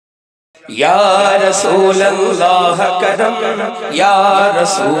یا رسول اللہ کرم، یا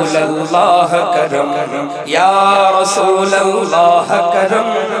رسول اللہ کرم، یا رسول اللہ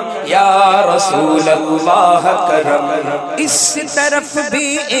کرم، یا رسول اللہ کرم۔ اس طرف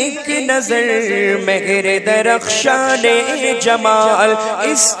بھی ایک نظر مہر درخشان جمال،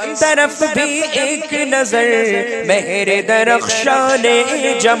 اس طرف بھی ایک نظر مہر درخشان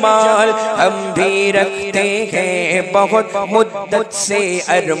جمال، ہم بھی رکھتے ہیں بہت مدت سے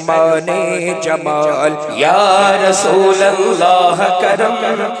ارمان جمال۔ یا رسول اللہ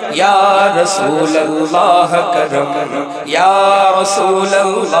کرم، یا رسول اللہ کرم، یا رسول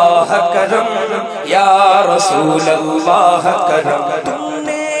اللہ کرم، یا رسول اللہ کرم۔ تم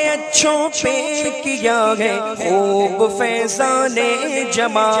نے اچھوں پہ کیا ہے خوب فیضان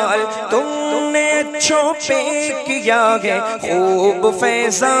جمال، تم نے اچھوں پہ کیا ہے خوب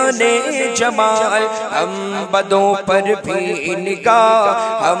فیضان جمال، ہم بدوں پر بھی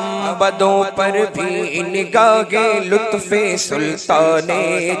نگاہ، ہم بدوں پر بھی نگاہ لطف سلطان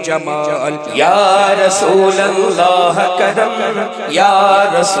جمال۔ یا رسول اللہ کرم، یا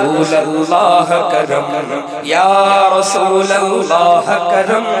رسول اللہ کرم، یا رسول اللہ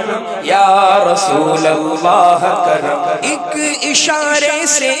کرم، یا رسول اللہ کرم۔ ایک اشارے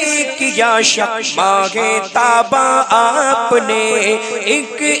سے کیا ماہ تابا آپ نے،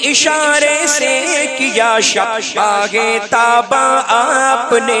 ایک اشارے سے کیا ماہ تابا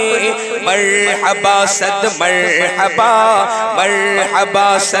آپ نے، مرحبا صد مرحبا،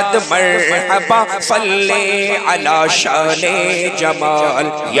 مرحبا صد مرحبا، صلی علی شان جمال۔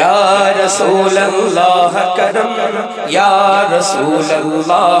 یا رسول اللہ کرم، یا رسول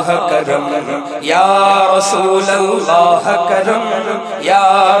اللہ کرم، یا رسول اللہ کرم،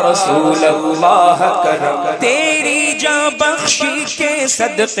 یا رسول اللہ کرم۔ تیری جاں بخشی کے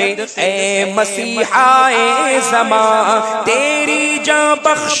صدقے اے مسیحائے زمان، تیری جاں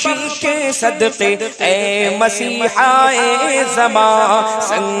بخشی کے صدقے اے مسیحائے زمان،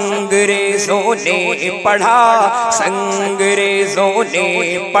 سنگریزوں نے پڑھا، سنگریزوں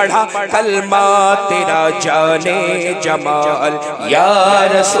نے پڑھا کلمہ تیرا جانے جمال۔ یا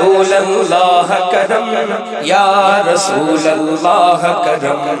رسول اللہ کرم، یا رسول اللہ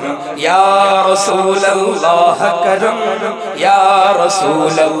کرم، یا رسول اللہ کرم، یا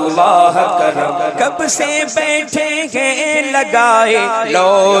رسول اللہ کرم۔ کب سے بیٹھے ہیں لگائے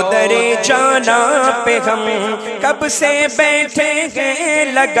لو در جانا پہ ہم، کب سے بیٹھے ہیں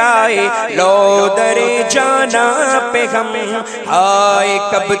لگائے لو در جانا پہ ہم، ہائے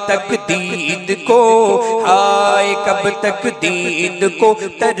کب تک دید کو، ہائے کب تک دید کو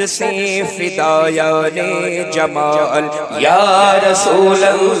ترسے فدایان جمال۔ یا رسول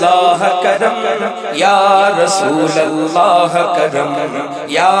اللہ کرم، یا رسول اللہ کرم،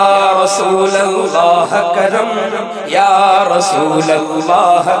 یا رسول اللہ کرم، یا رسول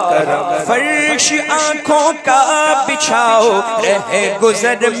اللہ کرم۔ فرش آنکھوں کا بچھاؤ رہ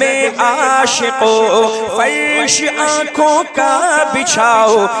گزر میں عاشقوں، فرش آنکھوں کا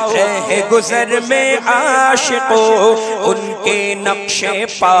بچھاؤ رہ گزر میں عاشقوں، ان کے نقش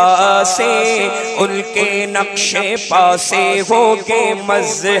پاسے، ان کے نقش پاسے ہوگے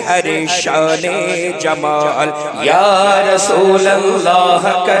مظہر شان جمال۔ یا رسول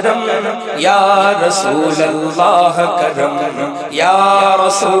اللہ کرم، یا رسول اللہ کرم، یا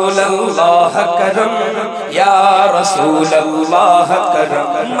رسول اللہ کرم، یا رسول اللہ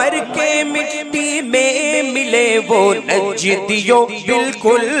کرم۔ مر کے مٹی میں ملے وہ نجدیوں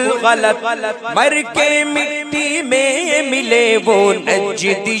بالکل غلط، مر کے مٹی میں ملے وہ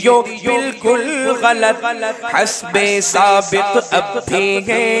نجدیوں بالکل غلط، حسب سابق اب بھی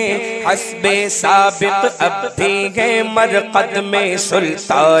ہیں، حسب سابق اب بھی ہیں مرقد میں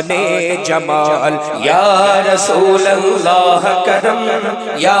سلطان جمال۔ یا رسول اللہ کرم،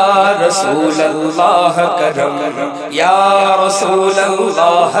 یا رسول اللہ کرم، یا رسول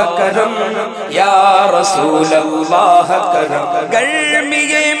اللہ کرم، یا رسول اللہ کرم۔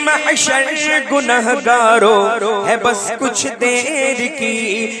 گرمی محشر گنہگاروں ہے بس کچھ دیر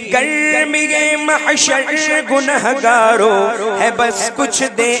کی، گرمی محشر گنہگاروں ہے بس کچھ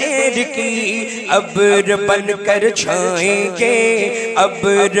دیر کی، ابر بن کر چھائیں گے،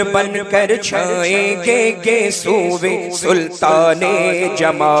 ابر بن کر چھائیں گے کہ سوے سلطان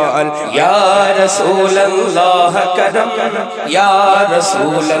جمال۔ یا رسول اللہ کرم، یا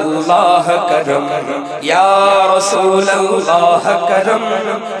رسول اللہ کرم، یا رسول اللہ کرم،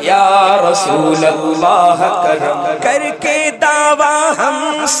 یا رسول اللہ کرم۔ کر کے دعویٰ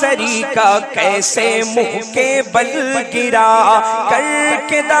ہم سری کا کیسے منہ کے بل گرا، کر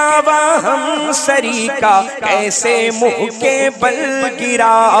کے دعویٰ ہم سری کا کیسے منہ کے بل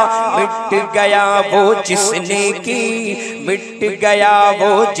گرا، مٹ گیا وہ جس نے کی، مٹ گیا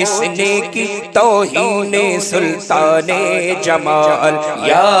وہ جس نے کی توہین سلطان جمال۔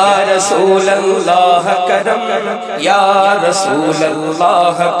 یا رسول اللہ کرم، یا رسول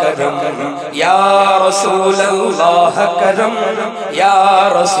اللہ کرم، یا رسول اللہ کرم، یا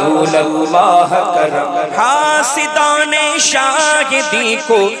رسول اللہ کرم۔ حاسدان شاہدی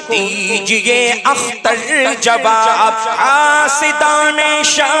کو دیجئے اختر جواب، حاسدان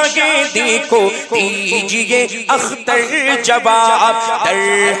شاہدی کو دیجئے اختر جواب۔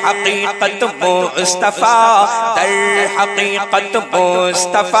 در حقیقت مصطفیٰ، در حقیقت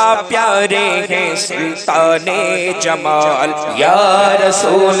مصطفیٰ پیارے ہیں سلطان جمال۔ یا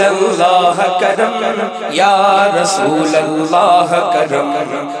رسول اللہ کرم، یا رسول اللہ کرم،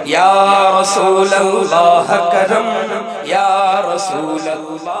 یا رسول اللہ کرم، یا رسول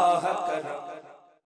اللہ۔